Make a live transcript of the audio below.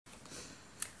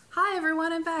Hi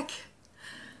everyone, I'm back.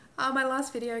 My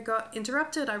last video got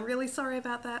interrupted. I'm really sorry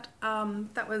about that.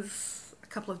 That was a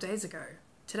couple of days ago.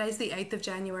 Today's the 8th of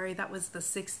January. That was the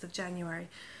 6th of January.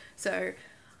 So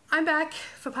I'm back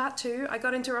for part 2. I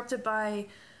got interrupted by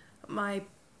my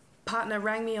partner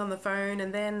rang me on the phone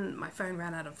and then my phone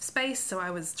ran out of space, so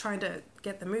I was trying to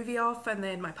get the movie off and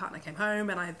then my partner came home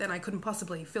and I couldn't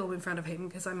possibly film in front of him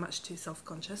because I'm much too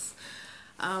self-conscious.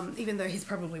 Even though he's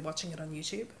probably watching it on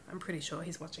YouTube. I'm pretty sure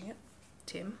he's watching it.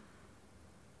 Tim.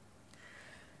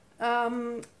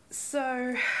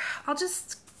 So I'll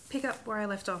just pick up where I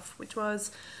left off, which was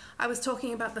I was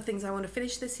talking about the things I want to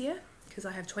finish this year because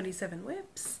I have 27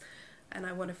 whips and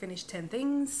I want to finish 10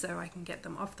 things so I can get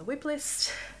them off the whip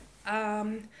list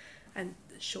and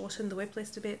shorten the whip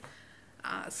list a bit.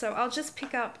 So I'll just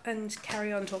pick up and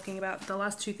carry on talking about the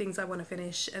last 2 things I want to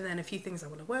finish and then a few things I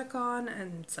want to work on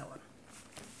and so on.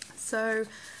 So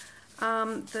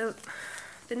the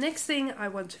next thing I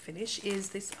want to finish is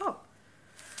this. Oh,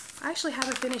 I actually have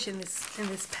a finish in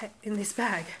this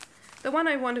bag. The one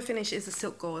I want to finish is a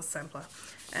silk gauze sampler,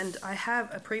 and I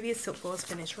have a previous silk gauze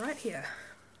finish right here.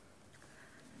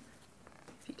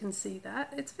 If you can see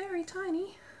that, it's very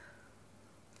tiny.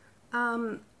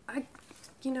 You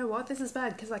know what? This is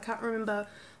bad because I can't remember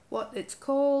what it's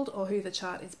called or who the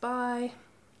chart is by.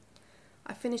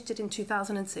 I finished it in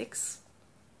 2006.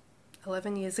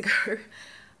 11 years ago,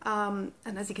 and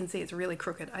as you can see it's really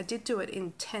crooked. I did do it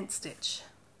in 10th stitch.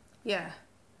 Yeah,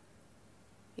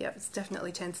 it's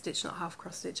definitely 10th stitch, not half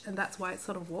cross stitch, and that's why it's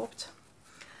sort of warped.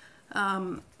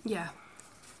 Yeah,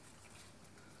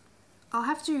 I'll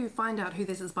have to find out who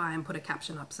this is by and put a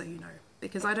caption up so you know,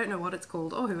 because I don't know what it's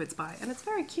called or who it's by, and it's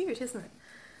very cute, isn't it?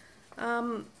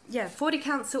 Yeah, 40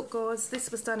 count silk gauze.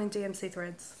 This was done in DMC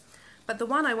threads, but the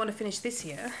one I want to finish this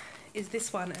year is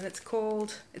this one, and it's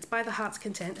by the Heart's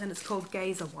Content, and it's called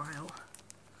Gaze a While.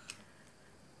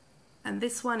 And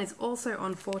this one is also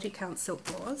on 40 count silk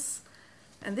gauze,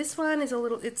 and this one is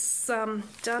it's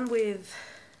done with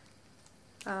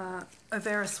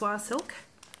Overburdened silk.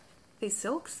 These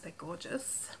silks, they're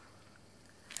gorgeous.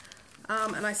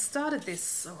 And I started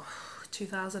this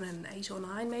 2008 or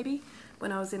 9 maybe,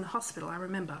 when I was in hospital, I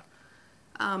remember.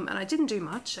 And I didn't do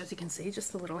much, as you can see,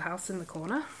 just the little house in the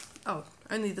corner. Oh,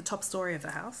 only the top story of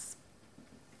the house.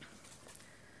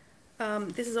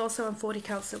 This is also on 40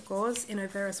 count silk gauze in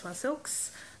Overburdened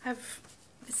silks.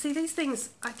 See, these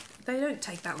things, they don't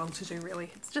take that long to do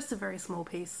really. It's just a very small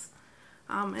piece.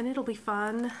 And it'll be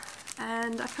fun,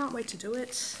 and I can't wait to do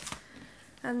it.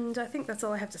 And I think that's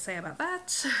all I have to say about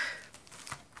that.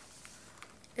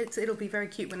 It'll be very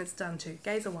cute when it's done too.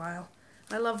 Gaze a while.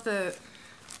 I love the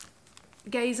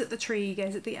gaze at the tree,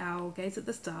 gaze at the owl, gaze at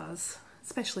the stars,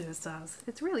 especially the stars.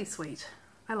 It's really sweet.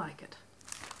 I like it.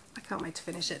 I can't wait to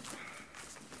finish it.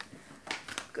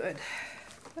 Good.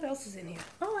 What else is in here?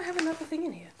 Oh, I have another thing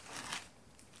in here.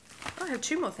 Oh, I have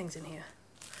 2 more things in here.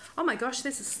 Oh my gosh,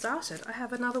 this has started. I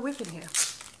have another whip in here.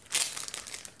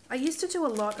 I used to do a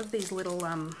lot of these little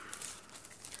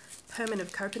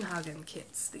Permanent Copenhagen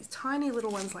kits. These tiny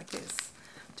little ones like this.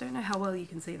 Don't know how well you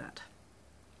can see that.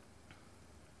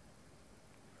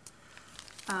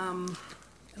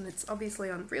 And it's obviously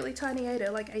on really tiny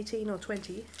Ada, like 18 or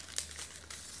 20.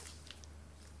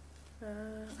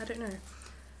 I don't know.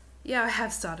 Yeah, I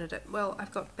have started it. Well,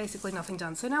 I've got basically nothing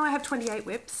done. So now I have 28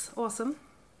 whips. Awesome.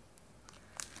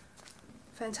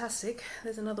 Fantastic.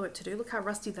 There's another whip to do. Look how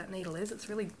rusty that needle is. It's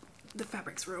really, the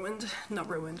fabric's ruined. Not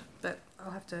ruined, but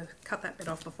I'll have to cut that bit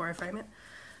off before I frame it.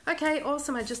 Okay,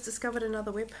 awesome. I just discovered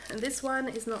another whip, and this one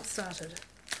is not started.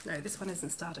 No, this one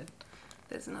isn't started.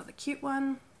 There's another cute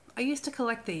one. I used to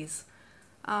collect these,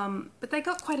 but they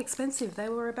got quite expensive. They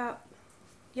were about,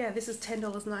 yeah, this is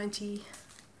 $10.90.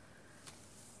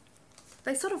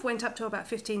 They sort of went up to about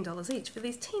 $15 each for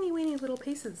these teeny weeny little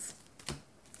pieces.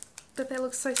 But they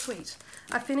look so sweet.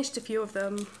 I finished a few of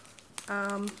them.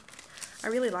 I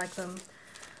really like them.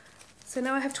 So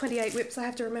now I have 28 whips. I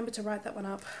have to remember to write that one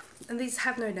up. And these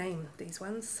have no name, these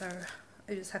ones, so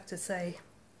I just have to say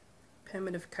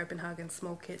Permanent Copenhagen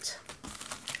small kit.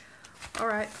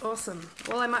 Alright, awesome.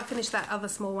 Well, I might finish that other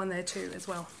small one there too as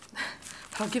well.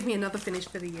 That'll give me another finish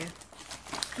for the year.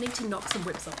 I need to knock some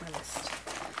whips off my list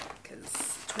because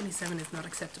 27 is not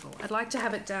acceptable. I'd like to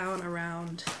have it down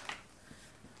around,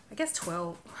 I guess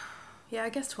 12. Yeah, I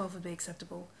guess 12 would be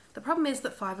acceptable. The problem is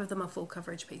that 5 of them are full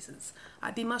coverage pieces.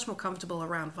 I'd be much more comfortable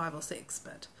around 5 or 6,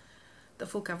 but the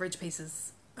full coverage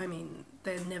pieces, I mean,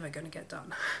 they're never going to get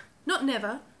done. Not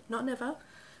never,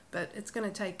 but it's going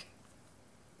to take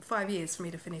 5 years for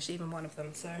me to finish even one of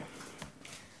them, so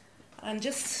I'm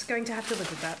just going to have to live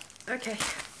with that. Okay,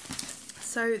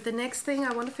 So the next thing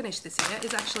I want to finish this year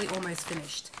is actually almost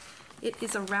finished. It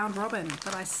is a round robin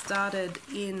that I started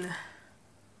in,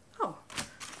 oh,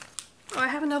 I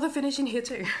have another finish in here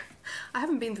too. I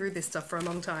haven't been through this stuff for a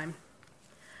long time.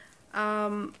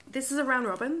 This is a round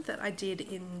robin that I did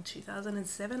in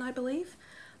 2007, I believe.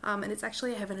 And it's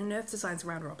actually a Heaven and Earth Designs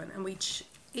round robin. And we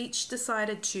each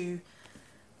decided to,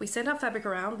 we sent our fabric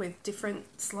around with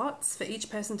different slots for each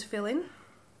person to fill in.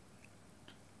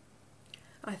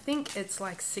 I think it's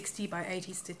like 60 by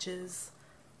 80 stitches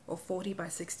or 40 by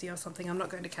 60 or something. I'm not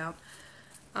going to count.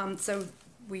 So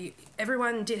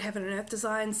everyone did Heaven and Earth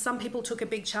Designs. Some people took a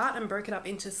big chart and broke it up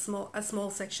into a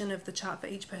small section of the chart for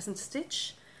each person to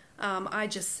stitch. I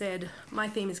just said my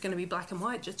theme is going to be black and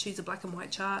white. Just choose a black and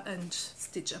white chart and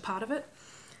stitch a part of it,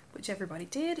 which everybody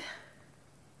did.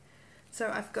 So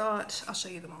I've got, I'll show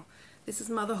you them all. This is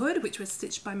Motherhood, which was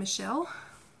stitched by Michelle.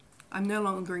 I'm no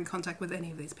longer in contact with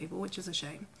any of these people, which is a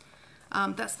shame.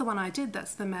 That's the one I did.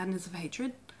 That's the Madness of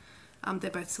Hatred.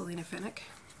 They're both Selena Fennick.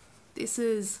 This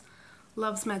is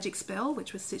Love's Magic Spell,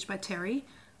 which was stitched by Terry.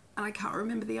 And I can't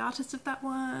remember the artist of that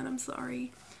one. I'm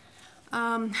sorry.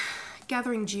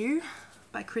 Gathering Dew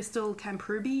by Crystal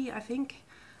Camprubi, I think.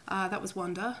 That was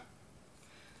Wanda.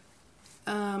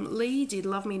 Lee did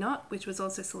Love Me Not, which was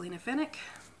also Selena Fennick.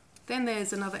 Then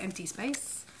there's another empty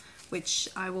space, which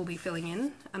I will be filling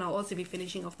in, and I'll also be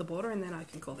finishing off the border, and then I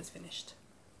can call this finished.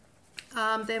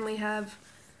 Then we have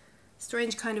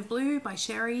Strange Kind of Blue by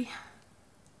Sherry.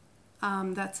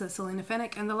 That's a Selena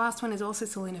Fennick, and the last one is also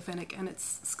Selena Fennick, and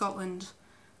it's Scotland,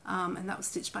 and that was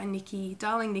stitched by Nikki,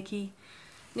 darling Nikki.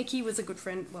 Nikki was a good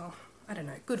friend, well, I don't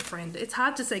know, good friend. It's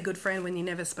hard to say good friend when you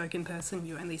never spoke in person,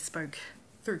 you only spoke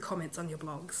through comments on your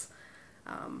blogs.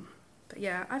 But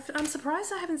yeah, I'm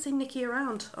surprised I haven't seen Nikki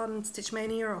around on Stitch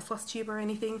Mania or Flosstube or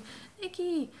anything.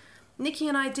 Nikki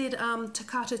and I did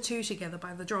Toccata 2 together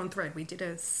by The Drawn Thread. We did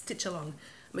a stitch along.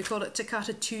 We called it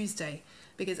Toccata Tuesday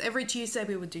because every Tuesday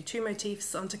we would do 2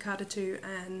 motifs on Toccata 2,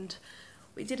 and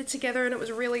we did it together and it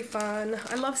was really fun.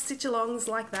 I love stitch alongs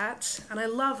like that, and I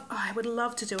would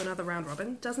love to do another round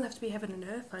robin. It doesn't have to be Heaven and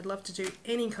Earth. I'd love to do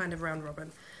any kind of round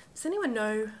robin. Does anyone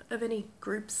know of any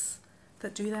groups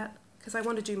that do that? Because I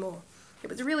want to do more. It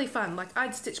was really fun. Like,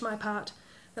 I'd stitch my part,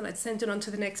 then I'd send it on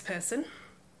to the next person,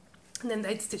 and then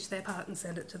they'd stitch their part and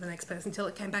send it to the next person until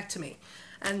it came back to me.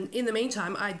 And in the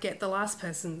meantime, I'd get the last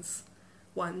person's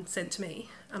one sent to me,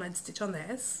 and I'd stitch on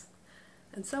theirs,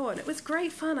 and so on. It was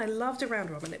great fun. I loved a round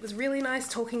robin. It was really nice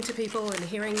talking to people and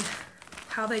hearing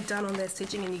how they'd done on their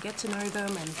stitching, and you get to know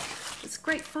them, and it's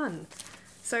great fun.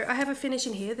 So I have a finish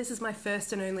in here. This is my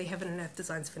first and only Heaven and Earth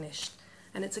Designs finished,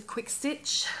 and it's a quick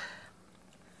stitch.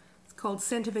 It's called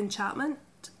Scent of Enchantment,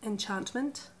 and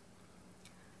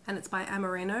it's by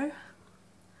Amoreno.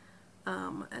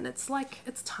 And it's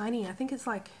tiny. I think it's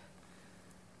like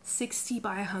 60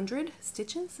 by 100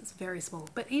 stitches. It's very small,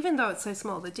 but even though it's so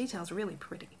small, the details are really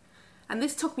pretty. And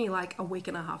this took me like a week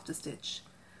and a half to stitch,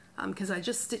 because I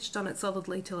just stitched on it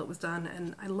solidly till it was done,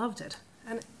 and I loved it.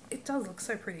 And it does look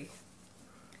so pretty.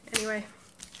 Anyway,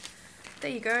 there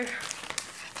you go.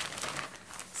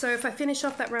 So if I finish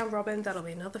off that round robin, that'll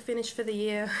be another finish for the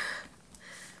year.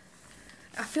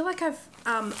 I feel like I've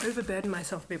overburdened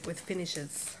myself a bit with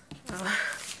finishes.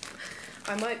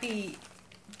 I might be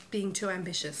being too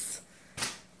ambitious,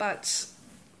 but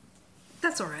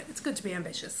that's alright. It's good to be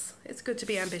ambitious. It's good to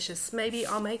be ambitious. Maybe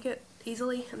I'll make it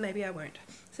easily, and maybe I won't.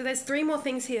 So there's 3 more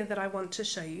things here that I want to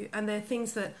show you, and they're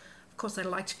things that, of course, I'd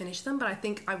like to finish them, but I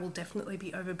think I will definitely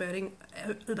be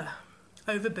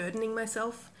overburdening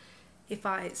myself if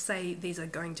I say these are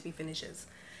going to be finishes.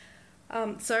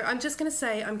 So I'm just going to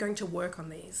say I'm going to work on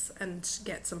these and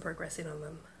get some progress in on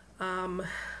them,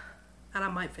 and I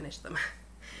might finish them.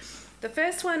 The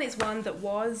first one is one that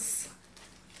was,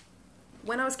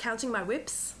 when I was counting my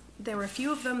whips, there were a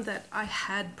few of them that I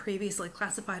had previously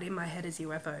classified in my head as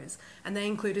UFOs, and they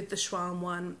included the Schwalm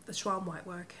one, the Schwalm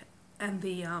whitework, and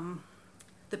the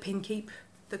pin keep,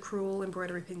 the Cruel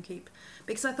embroidery pin keep,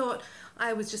 because I thought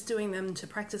I was just doing them to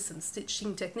practice some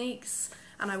stitching techniques,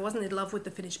 and I wasn't in love with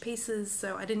the finished pieces,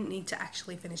 so I didn't need to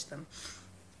actually finish them.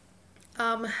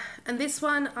 And this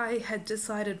one I had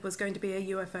decided was going to be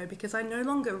a UFO because I no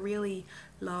longer really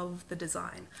love the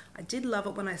design. I did love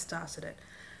it when I started it.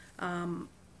 I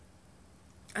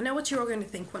know what you're all going to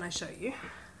think when I show you.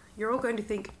 You're all going to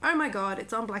think, oh my god,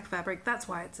 it's on black fabric, that's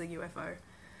why it's a UFO.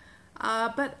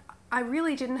 But I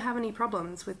really didn't have any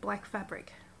problems with black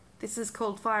fabric. This is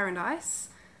called Fire and Ice,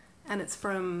 and it's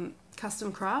from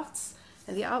Custom Crafts,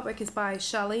 and the artwork is by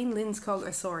Charlene Linscog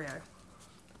Osorio.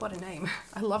 What a name.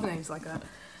 I love names like that.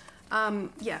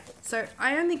 Yeah, so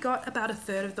I only got about a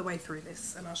third of the way through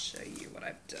this, and I'll show you what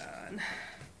I've done.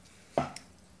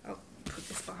 I'll put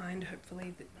this behind,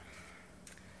 hopefully.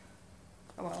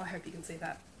 Oh, well, I hope you can see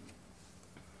that.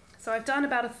 So I've done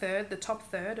about a third, the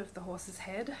top third of the horse's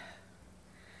head.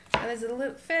 And there's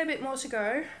a fair bit more to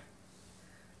go.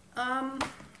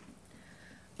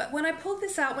 But when I pulled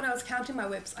this out when I was counting my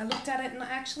whips, I looked at it and I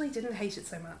actually didn't hate it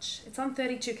so much. It's on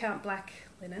 32 count black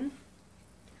linen.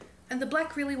 And the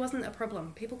black really wasn't a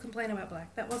problem. People complain about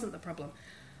black. That wasn't the problem.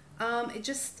 I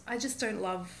just don't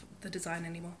love the design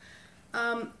anymore.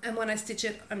 And when I stitch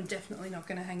it, I'm definitely not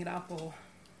going to hang it up or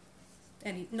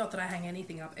not that I hang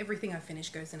anything up. Everything I finish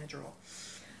goes in a drawer.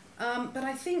 But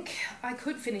I think I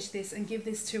could finish this and give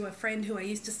this to a friend who I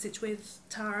used to stitch with,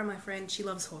 Tara, my friend. She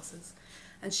loves horses.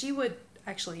 And she would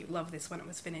actually love this when it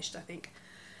was finished, I think.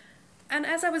 And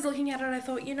as I was looking at it, I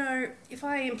thought, you know, if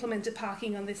I implemented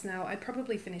parking on this now, I'd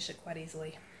probably finish it quite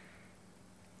easily.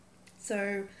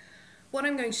 So what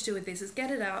I'm going to do with this is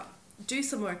get it out, do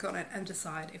some work on it, and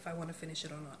decide if I want to finish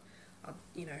it or not.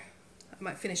 You know, I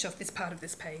might finish off this part of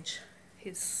this page.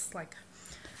 His, like,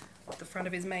 the front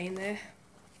of his mane there.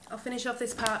 I'll finish off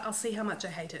this part, I'll see how much I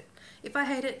hate it. If I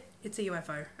hate it, it's a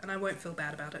UFO, and I won't feel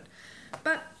bad about it.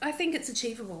 But I think it's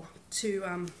achievable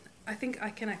to, I think I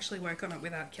can actually work on it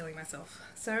without killing myself.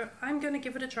 So I'm going to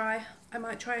give it a try. I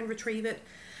might try and retrieve it,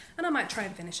 and I might try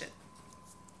and finish it.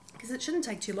 Because it shouldn't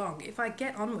take too long. If I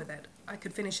get on with it, I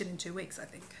could finish it in 2 weeks, I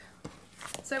think.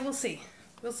 So we'll see.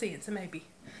 We'll see, it's a maybe.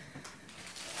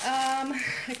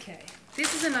 Okay.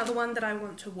 This is another one that I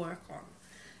want to work on.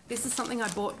 This is something I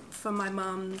bought for my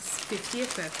mum's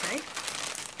 50th birthday.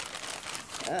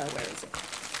 Where is it?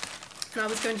 And I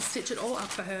was going to stitch it all up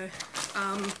for her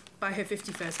by her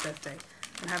 51st birthday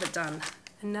and have it done.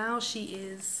 And now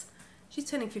she's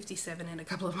turning 57 in a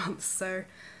couple of months, so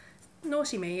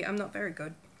naughty me, I'm not very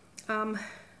good.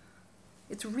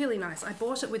 It's really nice. I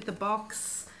bought it with the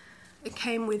box. It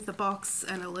came with the box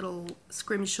and a little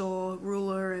scrimshaw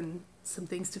ruler and some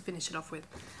things to finish it off with.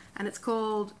 And it's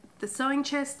called The Sewing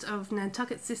Chest of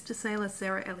Nantucket Sister Sailor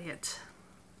Sarah Elliot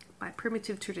by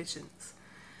Primitive Traditions.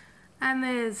 And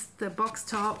there's the box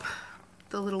top,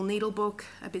 the little needle book,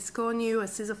 a biscornu, a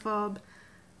scissor fob,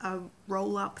 a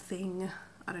roll-up thing.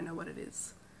 I don't know what it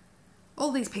is.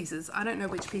 All these pieces. I don't know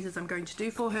which pieces I'm going to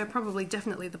do for her. Probably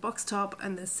definitely the box top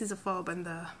and the scissor fob and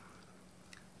the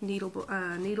needle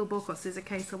book or scissor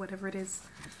case or whatever it is.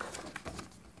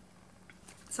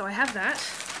 So I have that.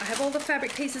 I have all the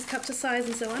fabric pieces cut to size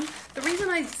and so on. The reason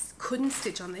I couldn't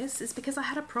stitch on this is because I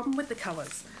had a problem with the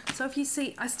colours. So if you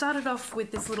see, I started off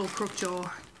with this little crook jaw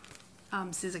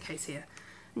scissor case here.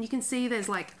 And you can see there's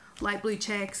like light blue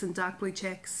checks and dark blue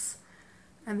checks.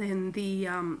 And then the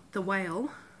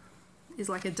whale is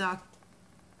like a dark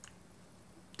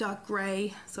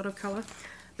grey sort of colour.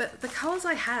 But the colours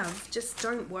I have just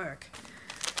don't work.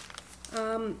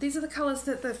 These are the colours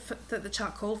that the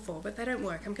chart called for, but they don't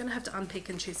work. I'm going to have to unpick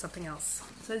and choose something else.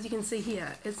 So as you can see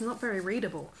here, it's not very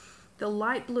readable. The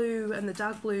light blue and the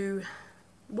dark blue,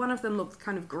 one of them looks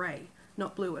kind of grey,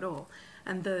 not blue at all.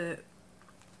 And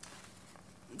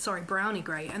browny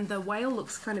grey. And the whale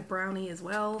looks kind of browny as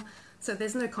well. So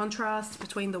there's no contrast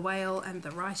between the whale and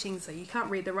the writing, so you can't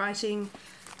read the writing.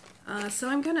 So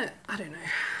I'm going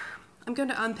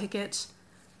to unpick it,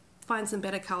 find some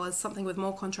better colours, something with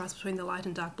more contrast between the light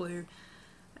and dark blue,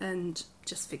 and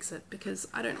just fix it because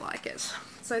I don't like it.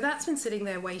 So that's been sitting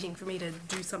there waiting for me to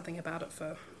do something about it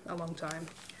for a long time,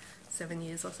 7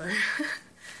 years or so.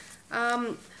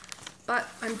 But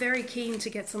I'm very keen to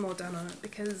get some more done on it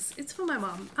because it's for my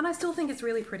mum and I still think it's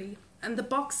really pretty. And the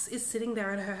box is sitting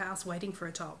there at her house waiting for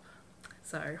a top.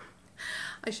 So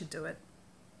I should do it.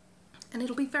 And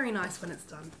it'll be very nice when it's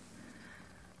done.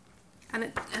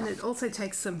 And it also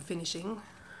takes some finishing,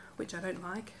 which I don't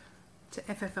like, to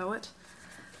FFO it.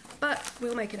 But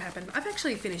we'll make it happen. I've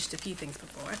actually finished a few things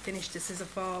before. I finished a scissor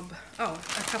fob, a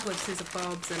couple of scissor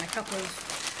fobs and a couple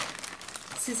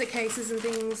of scissor cases and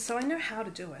things, so I know how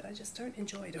to do it. I just don't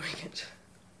enjoy doing it.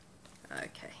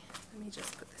 Okay, let me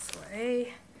just put this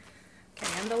away.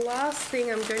 Okay, and the last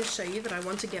thing I'm going to show you that I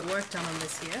want to get work done on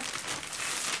this here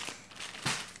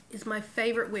is my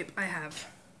favourite whip I have.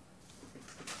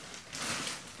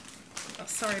 Oh,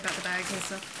 sorry about the bags and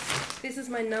stuff. This is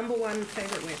my #1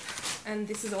 favourite whip, and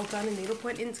this is all done in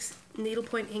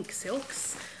needlepoint ink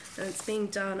silks. And it's being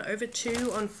done over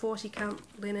 2 on 40 count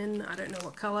linen. I don't know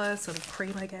what colour, sort of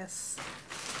cream, I guess.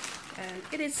 And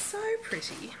it is so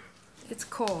pretty. It's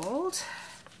called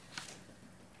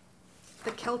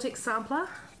The Celtic Sampler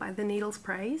by The Needle's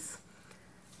Praise.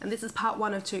 And this is part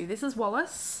 1 of 2. This is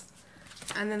Wallace.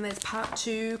 And then there's part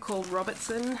 2 called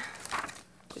Robertson.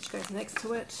 which goes next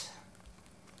to it.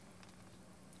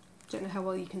 Don't know how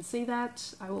well you can see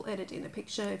that. I will edit in a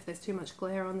picture if there's too much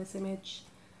glare on this image.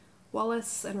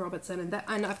 Wallace and Robertson,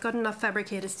 and I've got enough fabric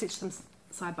here to stitch them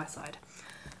side by side.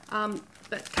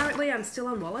 But currently I'm still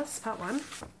on Wallace, part 1.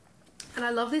 And I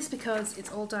love this because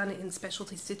it's all done in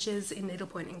specialty stitches in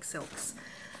needlepoint ink silks.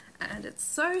 And it's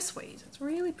so sweet, it's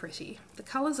really pretty. The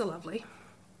colours are lovely.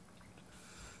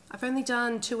 I've only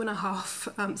done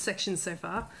 2.5 sections so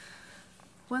far.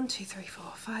 1, 2, 3, 4,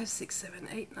 5, 6, 7,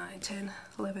 8, 9, 10,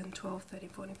 11, 12, 13,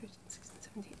 14, 15, 16,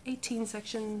 17, 18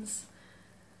 sections.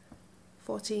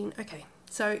 14, okay.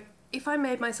 So if I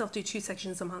made myself do 2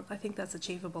 sections a month, I think that's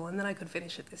achievable, and then I could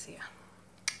finish it this year.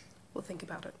 We'll think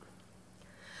about it.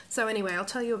 So anyway, I'll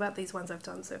tell you about these ones I've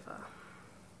done so far.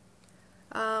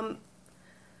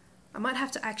 I might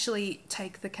have to actually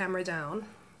take the camera down.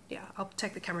 Yeah, I'll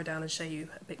take the camera down and show you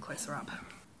a bit closer up.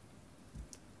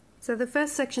 So the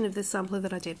first section of this sampler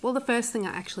that I did, well, the first thing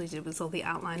I actually did was all the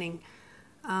outlining.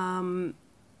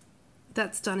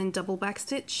 That's done in double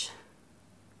backstitch.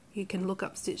 You can look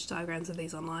up stitch diagrams of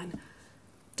these online.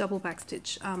 Double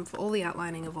backstitch for all the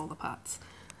outlining of all the parts.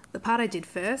 The part I did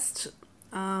first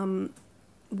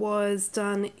was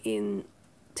done in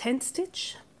tent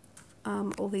stitch.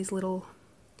 All these little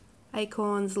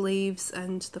acorns, leaves,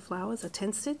 and the flowers are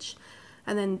tent stitch.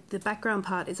 And then the background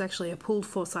part is actually a pulled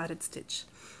 4-sided stitch.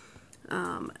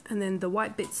 And then the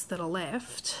white bits that are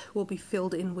left will be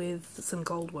filled in with some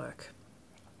gold work,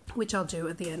 which I'll do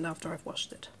at the end after I've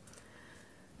washed it.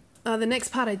 The next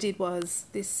part I did was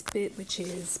this bit, which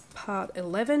is part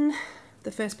 11.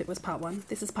 The first bit was part 1.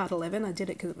 This is part 11. I did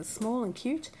it because it was small and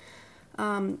cute.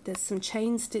 There's some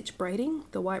chain stitch braiding.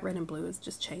 The white, red and blue is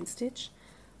just chain stitch.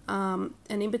 And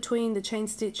in between the chain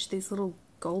stitch, these little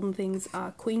golden things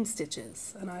are queen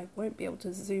stitches. And I won't be able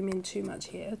to zoom in too much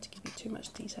here to give you too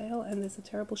much detail. And there's a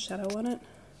terrible shadow on it.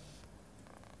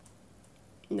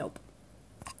 Nope.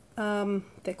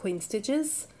 They're queen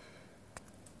stitches.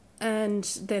 And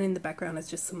then in the background is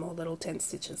just some more little tent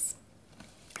stitches.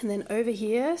 And then over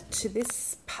here to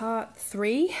this part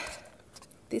 3,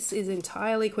 this is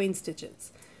entirely queen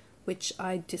stitches, which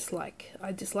I dislike.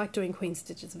 I dislike doing queen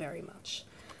stitches very much.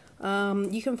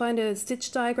 You can find a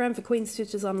stitch diagram for queen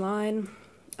stitches online.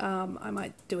 I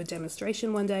might do a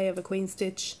demonstration one day of a queen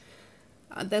stitch.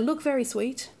 They look very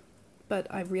sweet, but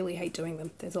I really hate doing them.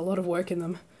 There's a lot of work in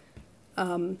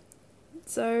them.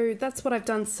 So that's what I've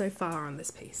done so far on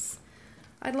this piece.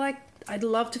 I'd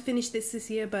love to finish this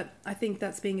year, but I think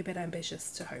that's being a bit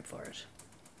ambitious to hope for it.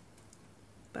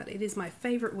 But it is my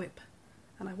favourite whip,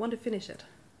 and I want to finish it.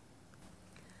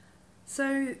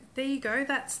 So there you go,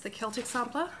 that's the Celtic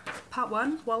sampler, part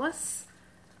 1, Wallace.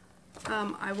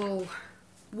 I will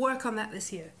work on that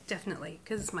this year, definitely,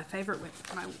 because it's my favourite whip,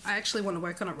 and I actually want to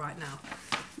work on it right now.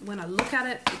 When I look at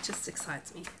it, it just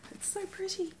excites me. It's so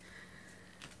pretty.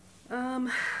 So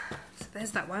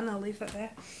there's that one, I'll leave that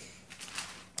there.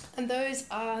 And those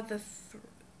are the,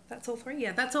 that's all 3?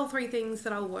 Yeah, that's all 3 things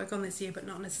that I'll work on this year, but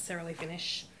not necessarily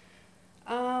finish.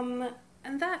 And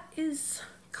that is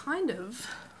kind of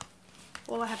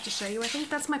all I have to show you. I think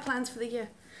that's my plans for the year.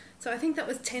 So I think that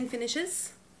was 10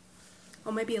 finishes,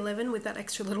 or maybe 11 with that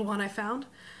extra little one I found.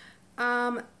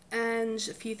 And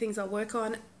a few things I'll work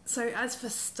on. So as for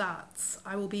starts,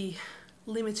 I will be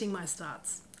limiting my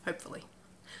starts, hopefully.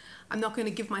 I'm not going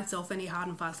to give myself any hard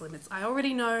and fast limits. I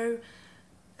already know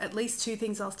at least 2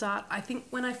 things I'll start. I think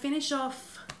when I finish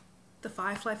off the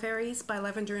Firefly Fairies by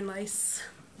Lavender and Lace,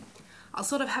 I'll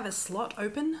sort of have a slot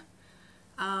open.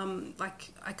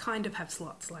 Like, I kind of have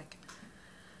slots. Like,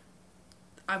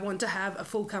 I want to have a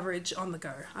full coverage on the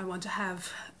go. I want to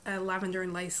have a Lavender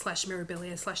and Lace /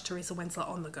 Mirabilia / Teresa Wensler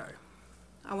on the go.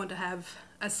 I want to have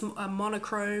a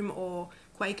monochrome or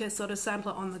Quaker sort of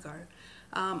sampler on the go,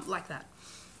 like that.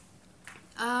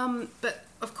 But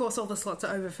of course all the slots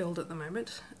are overfilled at the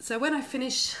moment. So when I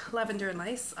finish Lavender and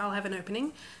Lace, I'll have an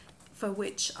opening for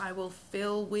which I will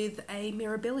fill with a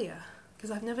Mirabilia,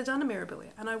 because I've never done a Mirabilia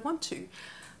and I want to.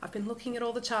 I've been looking at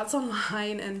all the charts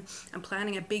online and I'm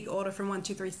planning a big order from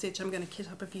 123 Stitch. I'm going to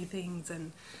kit up a few things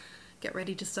and get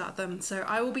ready to start them. So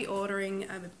I will be ordering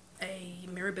a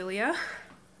Mirabilia.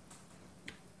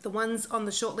 The ones on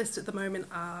the shortlist at the moment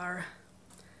are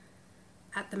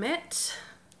At the Met.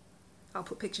 I'll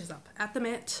put pictures up. At the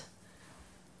Met,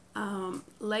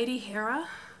 Lady Hera,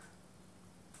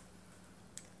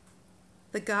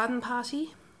 The Garden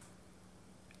Party,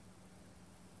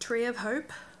 Tree of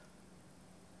Hope,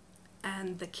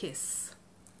 and The Kiss.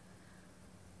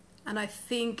 And I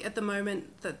think at the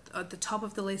moment that at the top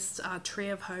of the list are Tree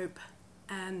of Hope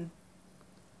and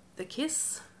The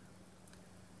Kiss.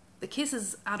 The Kiss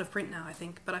is out of print now, I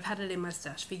think, but I've had it in my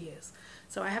stash for years.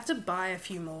 So I have to buy a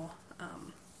few more.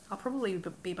 I'll probably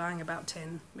be buying about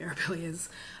 10 Mirabilias,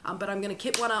 but I'm going to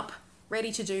kit one up,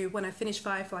 ready to do when I finish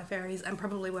Firefly Fairies, and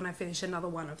probably when I finish another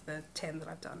one of the 10 that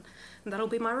I've done. And that'll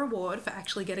be my reward for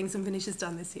actually getting some finishes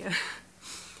done this year.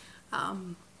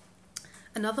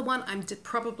 Another one I'm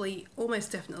probably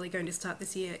almost definitely going to start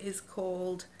this year is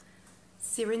called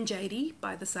Serengeti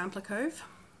by the Sampler Cove.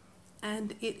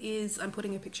 And it is, I'm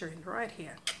putting a picture in right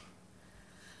here.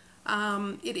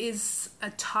 It is a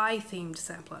Thai themed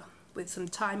sampler with some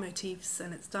Thai motifs,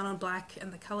 and it's done on black,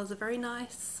 and the colours are very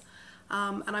nice.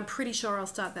 And I'm pretty sure I'll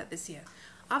start that this year.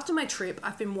 After my trip,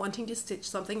 I've been wanting to stitch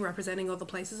something representing all the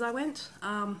places I went.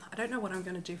 I don't know what I'm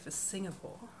going to do for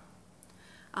Singapore.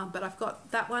 But I've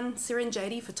got that one,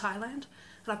 Serengeti, for Thailand.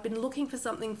 And I've been looking for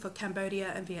something for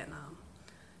Cambodia and Vietnam,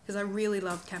 because I really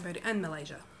love Cambodia and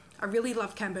Malaysia. I really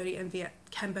love Cambodia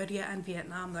and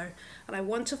Vietnam though. And I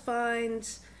want to find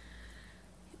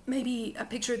maybe a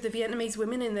picture of the Vietnamese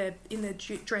women in their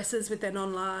dresses with their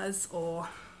non-lars, or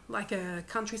like a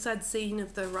countryside scene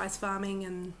of the rice farming.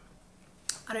 And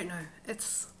I don't know,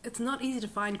 it's not easy to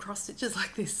find cross stitches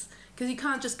like this, because you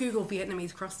can't just Google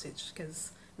Vietnamese cross stitch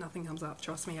because nothing comes up.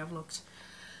 Trust me, I've looked.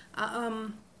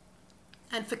 And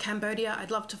for Cambodia,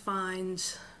 I'd love to find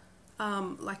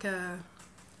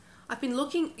I've been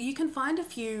looking, you can find a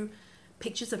few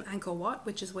pictures of Angkor Wat,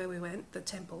 which is where we went, the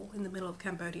temple in the middle of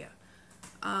Cambodia.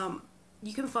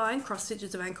 You can find cross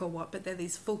stitches of Angkor Wat, but they're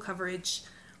these full coverage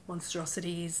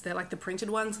monstrosities. They're like the printed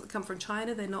ones that come from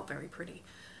China. They're not very pretty.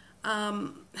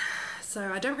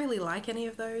 So I don't really like any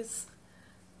of those.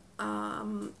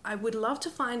 I would love to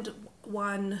find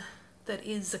one that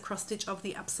is a cross stitch of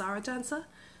the Apsara dancer,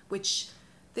 which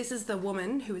this is the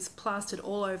woman who is plastered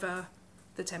all over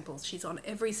the temples. She's on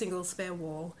every single spare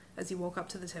wall as you walk up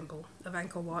to the temple of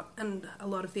Angkor Wat, and a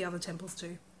lot of the other temples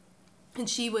too. And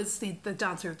she was the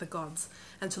dancer of the gods,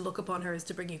 and to look upon her is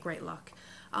to bring you great luck.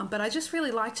 But I just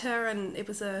really liked her, and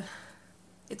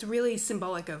it's really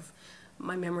symbolic of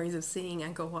my memories of seeing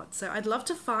Angkor Wat. So I'd love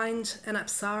to find an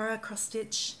Apsara cross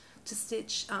stitch to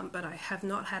stitch, but I have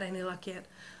not had any luck yet.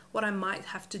 What I might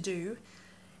have to do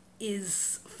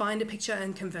is find a picture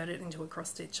and convert it into a cross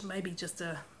stitch, maybe just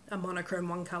a monochrome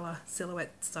one colour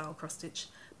silhouette style cross stitch,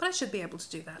 but I should be able to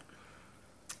do that.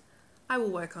 I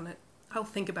will work on it. I'll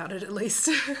think about it at least.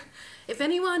 If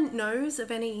anyone knows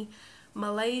of any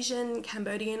Malaysian,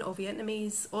 Cambodian or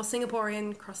Vietnamese or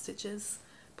Singaporean cross stitches,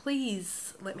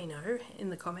 please let me know in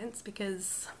the comments,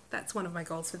 because that's one of my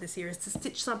goals for this year, is to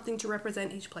stitch something to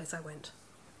represent each place I went.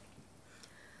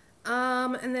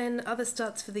 And then other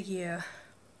starts for the year.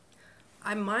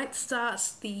 I might start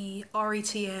the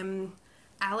RETM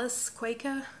Alice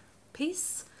Quaker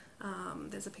piece.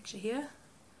 There's a picture here.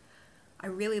 I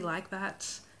really like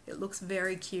that. It looks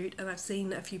very cute, and I've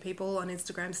seen a few people on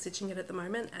Instagram stitching it at the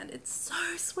moment, and it's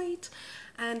so sweet.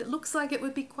 And it looks like it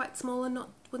would be quite small and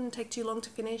wouldn't take too long to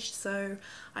finish, so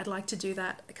I'd like to do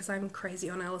that because I'm crazy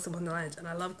on Alice in Wonderland and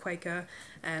I love Quaker,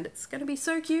 and it's going to be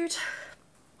so cute.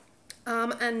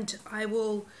 And I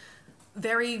will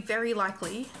very, very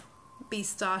likely be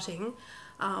starting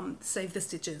Save the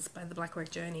Stitches by the Blackwork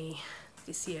Journey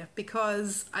this year,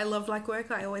 because I love blackwork.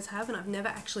 I always have, and I've never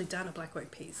actually done a blackwork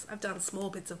piece. I've done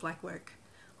small bits of blackwork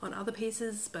on other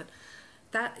pieces, but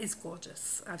that is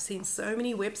gorgeous. I've seen so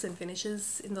many whips and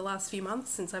finishes in the last few months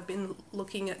since I've been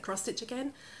looking at cross stitch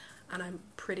again, and I'm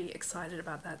pretty excited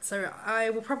about that. So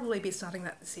I will probably be starting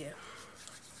that this year.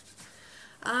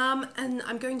 And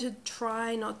I'm going to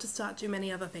try not to start too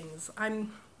many other things.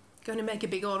 I'm going to make a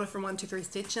big order from 123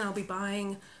 Stitch, and I'll be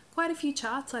buying quite a few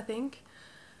charts, I think.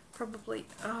 Probably,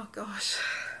 oh gosh,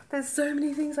 there's so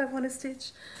many things I want to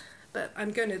stitch, but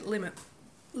I'm going to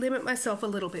limit myself a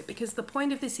little bit, because the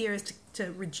point of this year is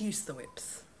to reduce the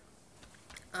whips.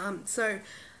 So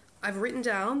I've written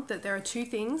down that there are two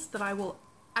things that I will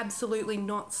absolutely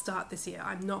not start this year.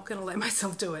 I'm not going to let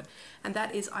myself do it, and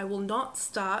that is, I will not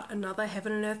start another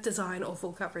Heaven and Earth design or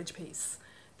full coverage piece.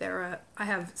 I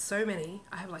have so many.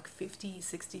 I have like 50,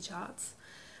 60 charts.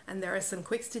 And there are some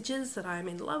quick stitches that I'm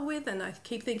in love with, and I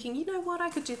keep thinking, you know what, I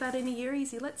could do that in a year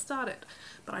easy, let's start it.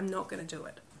 But I'm not going to do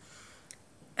it.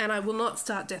 And I will not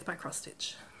start Death by Cross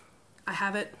Stitch. I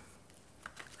have it.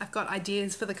 I've got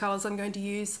ideas for the colours I'm going to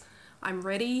use. I'm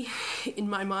ready in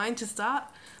my mind to start.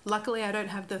 Luckily, I don't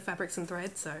have the fabrics and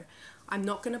thread, so I'm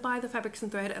not going to buy the fabrics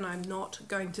and thread, and I'm not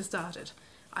going to start it.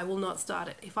 I will not start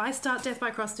it. If I start Death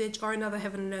by Cross Stitch or another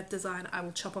Heaven and Earth design, I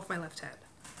will chop off my left hand.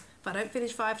 If I don't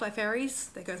finish Firefly Fairies,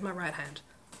 there goes my right hand.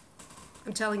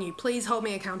 I'm telling you, please hold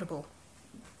me accountable.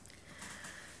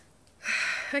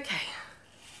 Okay.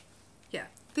 Yeah,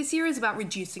 this year is about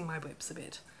reducing my whips a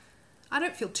bit. I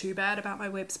don't feel too bad about my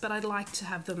whips, but I'd like to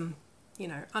have them, you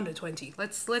know, under 20.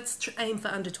 Let's aim for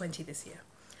under 20 this year.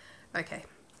 Okay.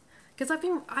 Because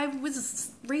I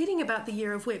was reading about the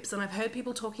year of whips, and I've heard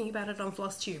people talking about it on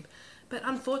Flosstube, but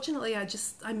unfortunately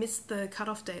I missed the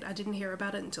cutoff date. I didn't hear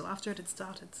about it until after it had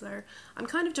started, so I'm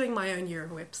kind of doing my own year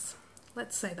of whips.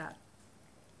 Let's say that.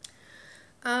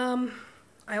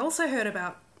 I also heard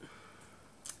about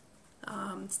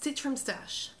Stitch from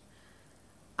Stash,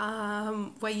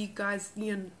 where you guys,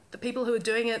 you know, the people who are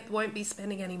doing it won't be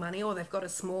spending any money, or they've got a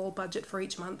small budget for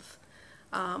each month,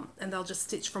 and they'll just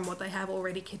stitch from what they have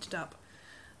already kitted up.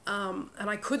 And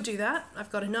I could do that.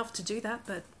 I've got enough to do that,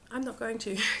 but I'm not going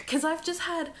to, because I've just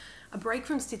had a break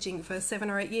from stitching for 7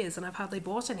 or 8 years and I've hardly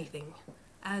bought anything.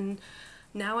 And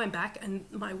now I'm back and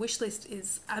my wish list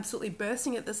is absolutely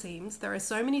bursting at the seams. There are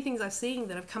so many things I've seen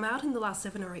that have come out in the last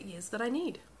 7 or 8 years that I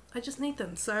need. I just need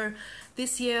them. So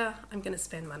this year I'm going to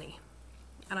spend money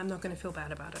and I'm not going to feel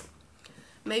bad about it.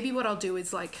 Maybe what I'll do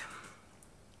is like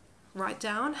write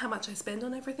down how much I spend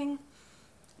on everything,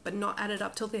 but not add it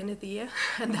up till the end of the year,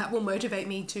 and that will motivate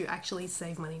me to actually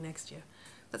save money next year.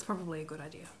 That's probably a good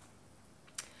idea.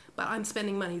 But I'm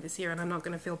spending money this year and I'm not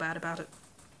going to feel bad about it.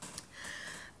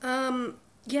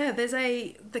 Yeah,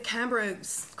 the Canberra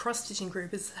cross-stitching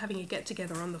group is having a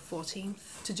get-together on the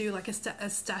 14th to do like a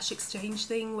stash exchange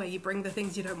thing where you bring the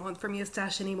things you don't want from your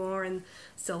stash anymore and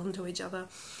sell them to each other.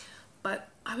 But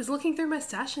I was looking through my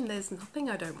stash and there's nothing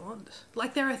I don't want.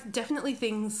 Like there are definitely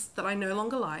things that I no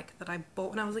longer like that I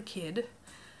bought when I was a kid.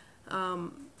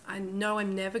 I know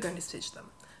I'm never going to stitch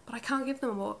them, but I can't give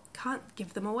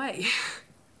them away.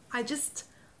 I just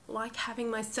like having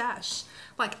my stash.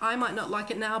 Like I might not like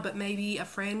it now, but maybe a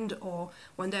friend or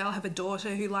one day I'll have a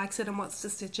daughter who likes it and wants to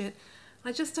stitch it.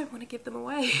 I just don't want to give them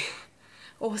away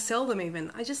or sell them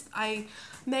even.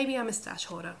 Maybe I'm a stash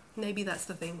hoarder. Maybe that's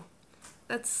the thing.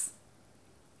 That's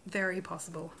very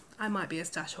possible. I might be a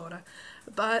stash hoarder,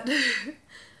 but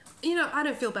you know, I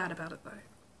don't feel bad about it though.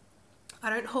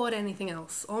 I don't hoard anything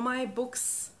else. All my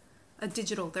books are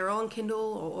digital. They're all on Kindle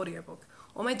or audiobook.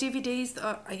 All my DVDs,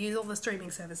 I use all the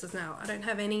streaming services now. I don't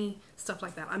have any stuff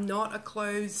like that. I'm not a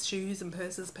clothes, shoes and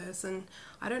purses person.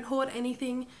 I don't hoard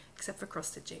anything except for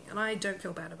cross-stitching, and I don't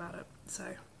feel bad about it.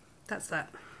 So that's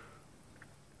that.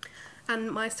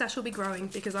 And my stash will be growing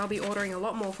because I'll be ordering a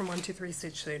lot more from 123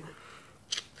 Stitch soon.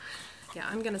 Yeah,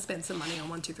 I'm going to spend some money on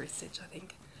 123 Stitch, I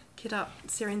think. Kit up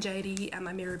Serenjady and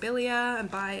my Mirabilia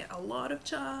and buy a lot of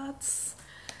charts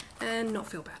and not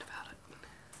feel bad about it.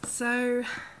 So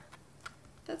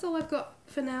that's all I've got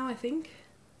for now, I think.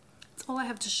 That's all I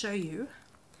have to show you.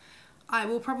 I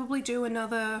will probably do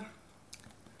another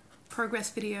progress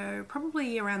video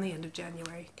probably around the end of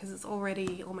January because it's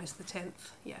already almost the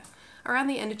 10th. Yeah, around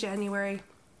the end of January,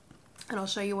 and I'll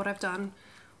show you what I've done,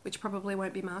 which probably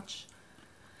won't be much.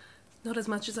 Not as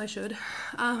much as I should.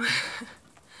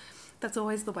 That's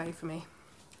always the way for me.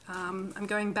 I'm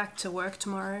going back to work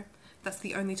tomorrow. That's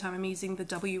the only time I'm using the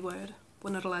W word.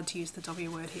 We're not allowed to use the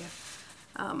W word here.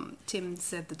 Tim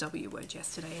said the W word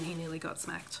yesterday and he nearly got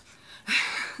smacked.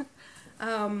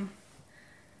 So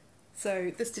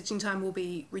the stitching time will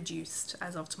be reduced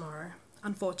as of tomorrow,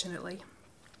 unfortunately.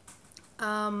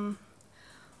 I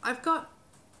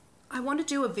want to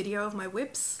do a video of my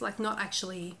whips, like not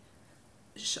actually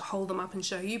hold them up and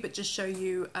show you, but just show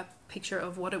you a picture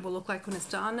of what it will look like when it's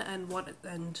done and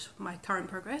my current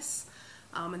progress.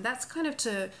 And that's kind of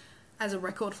as a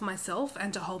record for myself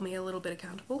and to hold me a little bit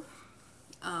accountable.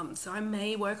 So I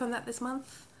may work on that this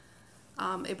month.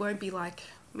 It won't be like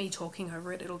me talking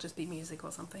over it, it'll just be music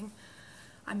or something.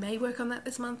 I may work on that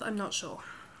this month, I'm not sure.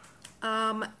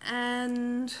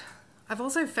 And I've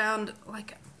also found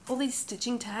like all these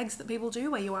stitching tags that people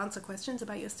do where you answer questions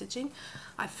about your stitching.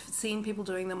 I've seen people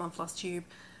doing them on Flosstube.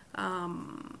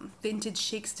 Vintage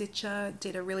Chic Stitcher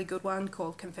did a really good one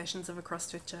called Confessions of a Cross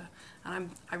Stitcher, and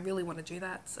I really want to do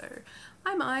that, so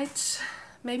I might,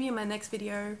 maybe in my next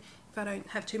video, if I don't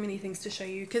have too many things to show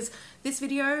you, because this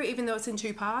video, even though it's in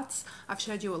 2 parts, I've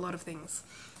showed you a lot of things,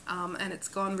 and it's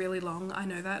gone really long, I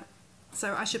know that,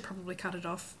 so I should probably cut it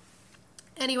off.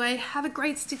 Anyway, have a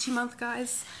great stitchy month,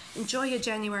 guys. Enjoy your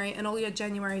January and all your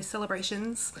January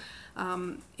celebrations.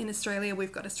 In Australia,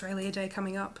 we've got Australia Day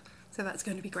coming up, so that's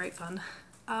going to be great fun.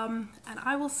 And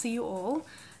I will see you all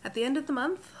at the end of the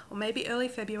month, or maybe early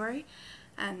February,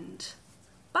 and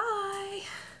bye!